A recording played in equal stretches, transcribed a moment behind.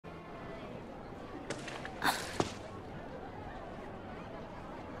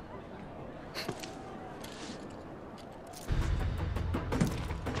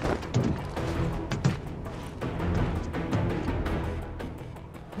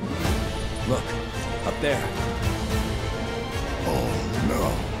Look, up there. Oh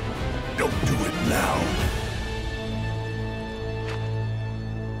no. Don't do it now.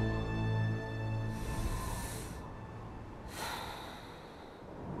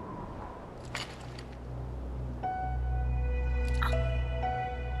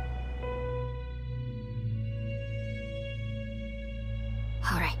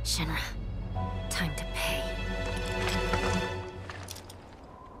 All right, Shinra. Time to pay.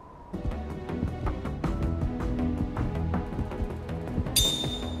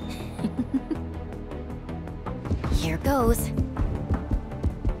 Here goes.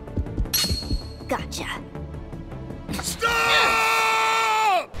 Gotcha.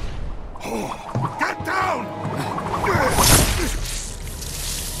 Stop! Get down!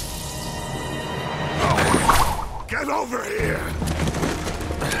 Get over here!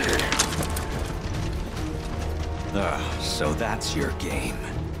 So that's your game.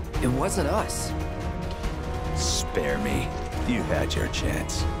 It wasn't us. Spare me. You had your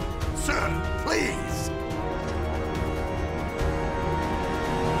chance. Sir, please!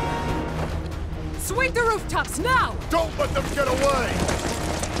 Sweep the rooftops now! Don't let them get away!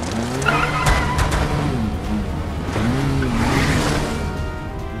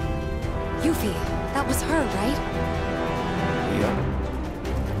 Yuffie, that was her, right? Yep.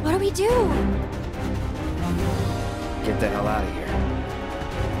 What do we do? Get the hell out of here.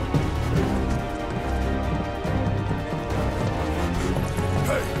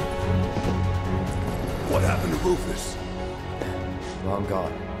 Hey! What happened to Rufus? Long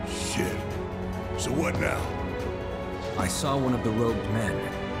gone. Shit. So what now? I saw one of the robed men.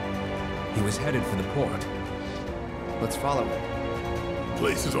 He was headed for the port. Let's follow him.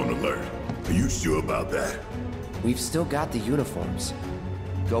 Place is on alert. Are you sure about that? We've still got the uniforms.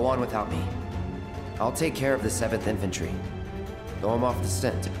 Go on without me. I'll take care of the 7th Infantry. Throw him off the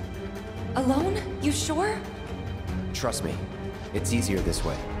scent. Alone? You sure? Trust me, it's easier this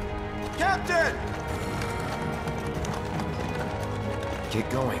way. Captain! Get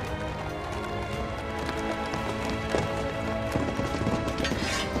going.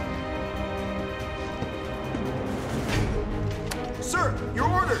 Sir, your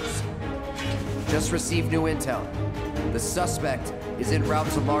orders! Just received new intel. The suspect is en route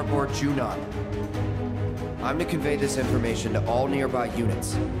to Larboard Junon. I'm to convey this information to all nearby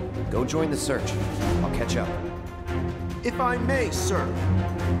units. Go join the search. I'll catch up. If I may, sir.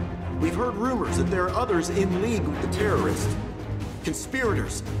 We've heard rumors that there are others in league with the terrorists.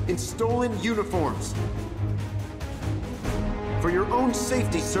 Conspirators in stolen uniforms. For your own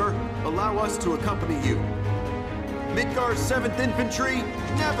safety, sir, allow us to accompany you. Midgar's 7th Infantry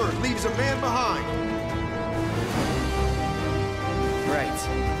never leaves a man behind.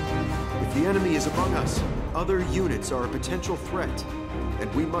 Right. If the enemy is among us, other units are a potential threat,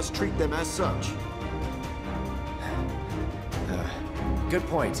 and we must treat them as such. Good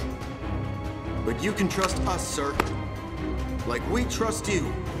point. But you can trust us, sir. Like we trust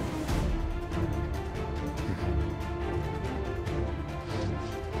you.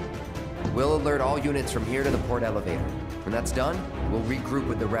 We'll alert all units from here to the port elevator. When that's done, we'll regroup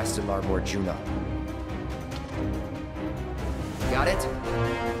with the rest in Larboard Junon. Got it?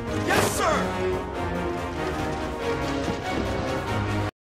 Yes, sir!